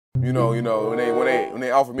when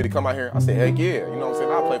they offered me to come out here, I said, heck yeah. You know what I'm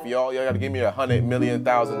saying? I'll play for y'all. Y'all got to give me $100 million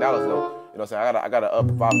though. You know what I'm saying? I gotta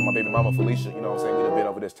provide for my baby mama Felicia. You know what I'm saying? We done been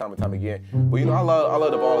over this time and time again. But I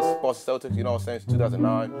love the Boston Celtics. You know what I'm saying? Since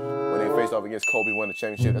 2009 when they faced off against Kobe, won the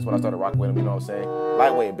championship. That's when I started rocking with them. You know what I'm saying?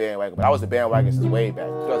 Lightweight bandwagon, but I was a bandwagon since way back.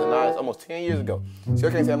 2009, it's almost 10 years ago. See,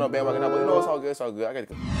 I can't say I'm no bandwagon now, but it's all good. It's all good. I gotta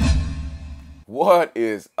go. What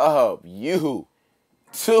is up, you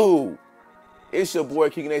two? It's your boy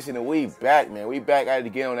King Nation, and we back, man. We back at it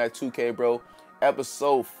again on that 2K, bro.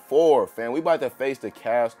 Episode 4, fam. We about to face the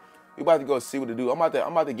Cavs. We about to go see what to do. I'm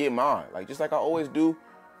about to get mine. Just like I always do,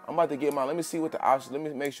 I'm about to get mine. Let me see what the options. Let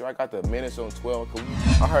me make sure I got the minutes on 12.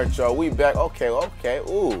 I heard y'all. We back. Okay.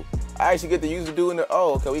 Ooh. I actually get to use the dude in the.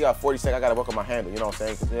 Oh, okay. We got 40 seconds. I gotta work on my handle. You know what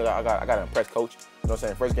I'm saying? Cause I gotta impress coach. You know what I'm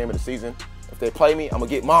saying? First game of the season. If they play me, I'm gonna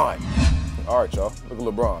get mine. All right, y'all. Look at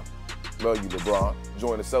LeBron. Love you, LeBron.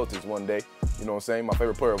 Join the Celtics one day. You know what I'm saying? My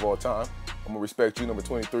favorite player of all time. I'm gonna respect you, number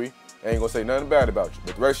 23. I ain't gonna say nothing bad about you.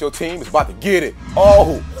 But the rest of your team is about to get it.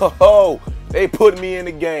 Oh, they put me in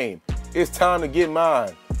the game. It's time to get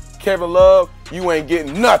mine. Kevin Love, you ain't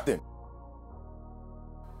getting nothing.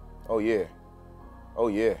 Oh yeah.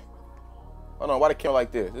 Hold on, why they camera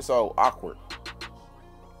like this? It's all awkward.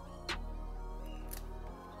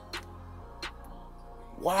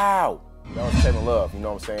 Wow. That was Kevin Love, you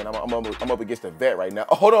know what I'm saying? I'm up against the vet right now.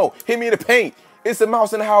 Oh, hold on, hit me in the paint. It's a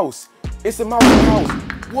mouse in the house.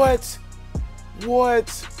 What?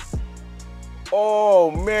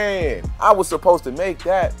 Oh, man. I was supposed to make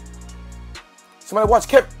that. Somebody watch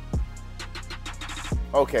Kevin.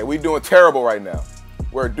 Okay, we're doing terrible right now.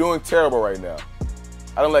 We're doing terrible right now.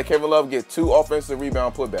 I don't let Kevin Love get 2 offensive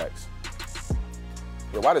rebound putbacks.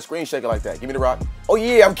 Yeah, why the screen shaking like that? Give me the rock. Oh,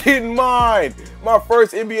 yeah, I'm getting mine. My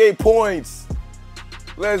first NBA points.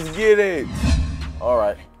 Let's get it. All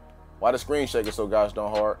right. Why the screen shaking so gosh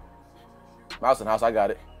darn hard? Mouse in the house, I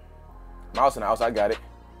got it.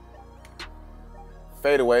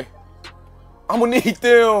 Fade away. I'm gonna need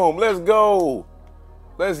them. Let's go.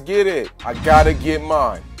 Let's get it. I gotta get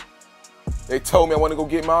mine. They told me I want to go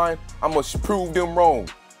get mine. I'm gonna prove them wrong.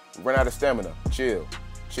 Run out of stamina. Chill.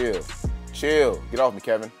 Get off me,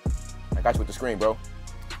 Kevin. I got you with the screen, bro.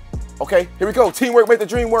 Okay, here we go. Teamwork make the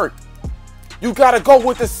dream work. You gotta go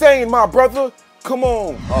with the same, my brother. Come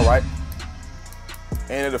on. All right.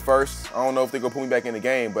 End of the first. I don't know if they're gonna put me back in the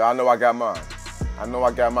game, but I know I got mine.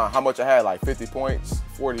 How much I had? Like 50 points,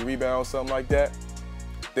 40 rebounds, something like that.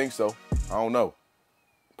 Think so. I don't know.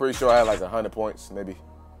 Pretty sure I had like 100 points, maybe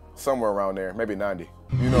somewhere around there, maybe 90.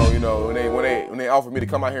 You know, when they offered me to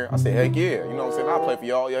come out here, I said, heck yeah. You know what I'm saying? I'll play for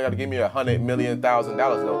y'all. Y'all gotta give me $100 million though.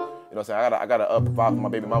 You know what I'm saying? I gotta provide for my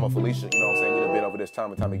baby mama Felicia. You know what I'm saying? We done been over this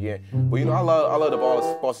time and time again. But I love the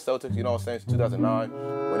Boston Celtics. You know what I'm saying? Since 2009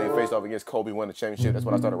 when they faced off against Kobe, won the championship. That's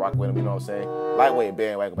when I started rocking with them. You know what I'm saying? Lightweight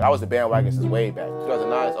bandwagon, but I was a bandwagon since way back.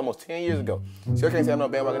 2009, it's almost 10 years ago. See, I can't say I'm no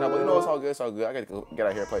bandwagon now, but it's all good. It's all good. I got to get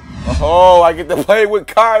out here and play. Oh, I get to play with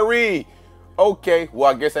Kyrie. Okay,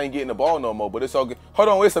 well, I guess I ain't getting the ball no more, but it's all good. Hold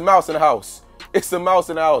on, it's a mouse in the house.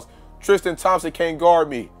 Tristan Thompson can't guard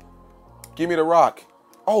me. Give me the rock.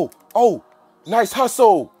 Oh, nice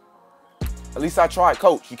hustle. At least I tried,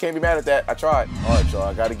 coach. You can't be mad at that. I tried. All right, y'all,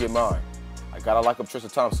 I got to get mine. I got to lock up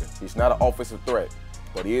Tristan Thompson. He's not an offensive threat,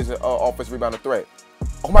 but he is an offensive rebounding threat.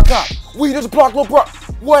 Oh, my God. We just blocked LeBron.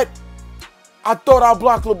 What? I thought I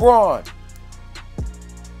blocked LeBron.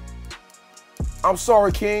 I'm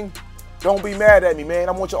sorry, King. Don't be mad at me, man.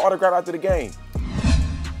 I want your autograph after the game.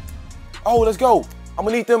 Oh, let's go. I'm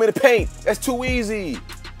going to need them in the paint. That's too easy.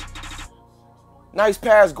 Nice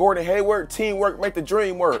pass, Gordon Hayward. Teamwork, make the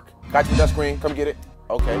dream work. Got you with that screen. Come get it.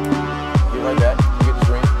 Okay. Get right back. Get the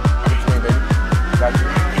screen. Get the screen, baby. Got you.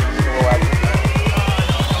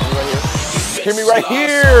 Hit me right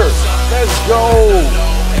here. Let's go.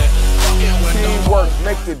 Teamwork,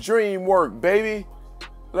 make the dream work, baby.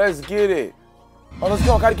 Let's get it. Oh, let's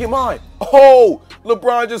go. Got to get mine. Oh,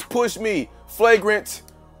 LeBron just pushed me. Flagrant.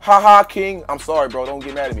 Ha, King. I'm sorry, bro. Don't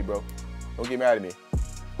get mad at me, bro. Don't get mad at me.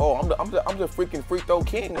 Oh, I'm the freaking free throw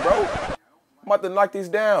king, bro. I'm about to knock these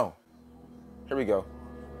down. Here we go.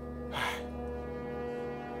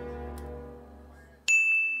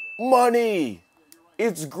 Money.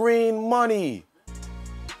 It's green money.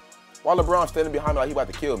 While LeBron's standing behind me like he about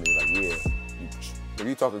to kill me. Like, yeah,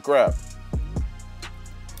 you talking crap.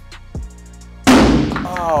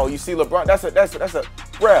 Oh, you see LeBron, that's a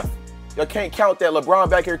ref. Y'all can't count that. LeBron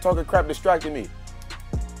back here talking crap, distracting me.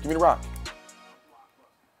 Give me the rock.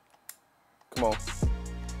 Come on.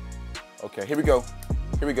 Okay, here we go.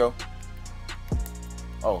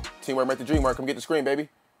 Oh, teamwork make the dream work. Come get the screen, baby.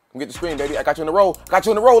 Come get the screen, baby. I got you in a row. Got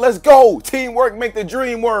you in a row. Let's go. Teamwork make the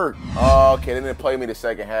dream work. Okay, they didn't play me the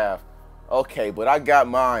second half. Okay, but I got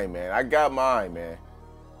mine, man. I got mine, man.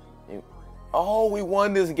 Oh, we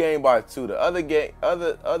won this game by 2. The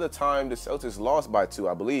other time the Celtics lost by 2,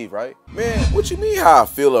 I believe, right? Man, what you mean how I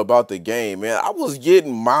feel about the game, man? I was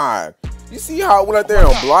getting mine. You see how I went out there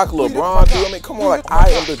and blocked LeBron, dude? I mean, come on, like I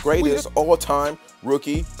am the greatest all-time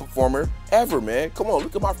rookie performer ever, man. Come on,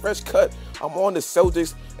 look at my fresh cut. I'm on the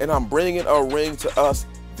Celtics, and I'm bringing a ring to us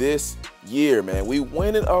this year, man. We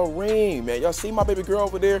winning a ring, man. Y'all see my baby girl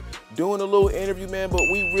over there doing a little interview, man, but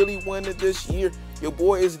we really winning this year. Your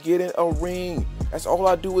boy is getting a ring. That's all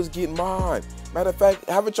I do is get mine. Matter of fact,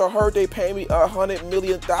 haven't y'all heard they pay me $100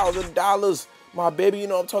 million? My baby, you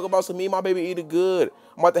know I'm talking about, so me and my baby eating good.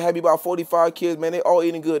 I'm about to have you about 45 kids, man. They all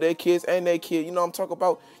eating good. Their kids and their kid. You know I'm talking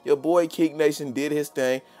about? Your boy Keek Nation did his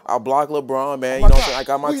thing. I blocked LeBron, man. You know what I'm saying? I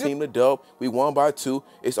got my team the dope. We won by 2.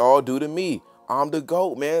 It's all due to me. I'm the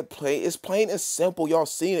GOAT, man. It's plain and simple. Y'all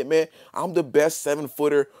seen it, man. I'm the best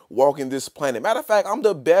 7-footer walking this planet. Matter of fact, I'm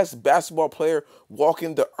the best basketball player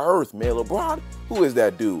walking the earth, man. LeBron, who is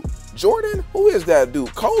that dude? Jordan, who is that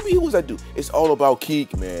dude? Kobe, who is that dude? It's all about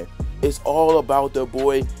Keek, man. It's all about the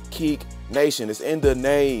boy Keek Nation. It's in the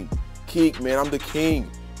name. Keek, man, I'm the king.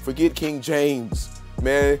 Forget King James.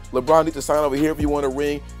 Man, LeBron needs to sign over here if you want a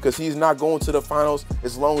ring, because he's not going to the finals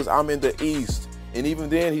as long as I'm in the East. And even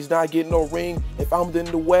then, he's not getting no ring if I'm in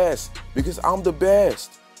the West, because I'm the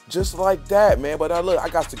best. Just like that, man. But look, I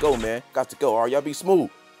got to go, man. Got to go. All right, y'all be smooth.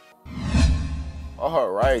 All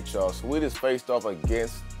right, y'all. So we just faced off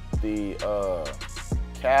against the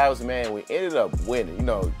Cavs, man. We ended up winning. You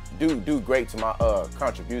know, do great to my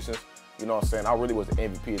contributions. You know what I'm saying? I really was the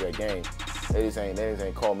MVP of that game. They just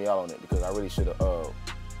ain't called me out on it, because I really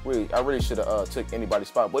should have took anybody's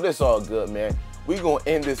spot. But it's all good, man. We gonna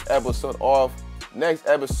end this episode off. Next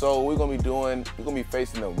episode, we're gonna be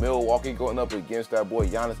facing the Milwaukee, going up against that boy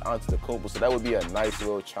Giannis Antetokounmpo. So that would be a nice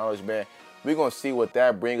little challenge, man. We're gonna see what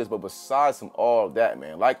that brings us. But besides from all that,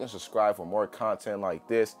 man, like and subscribe for more content like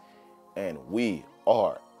this. And we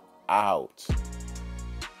are out.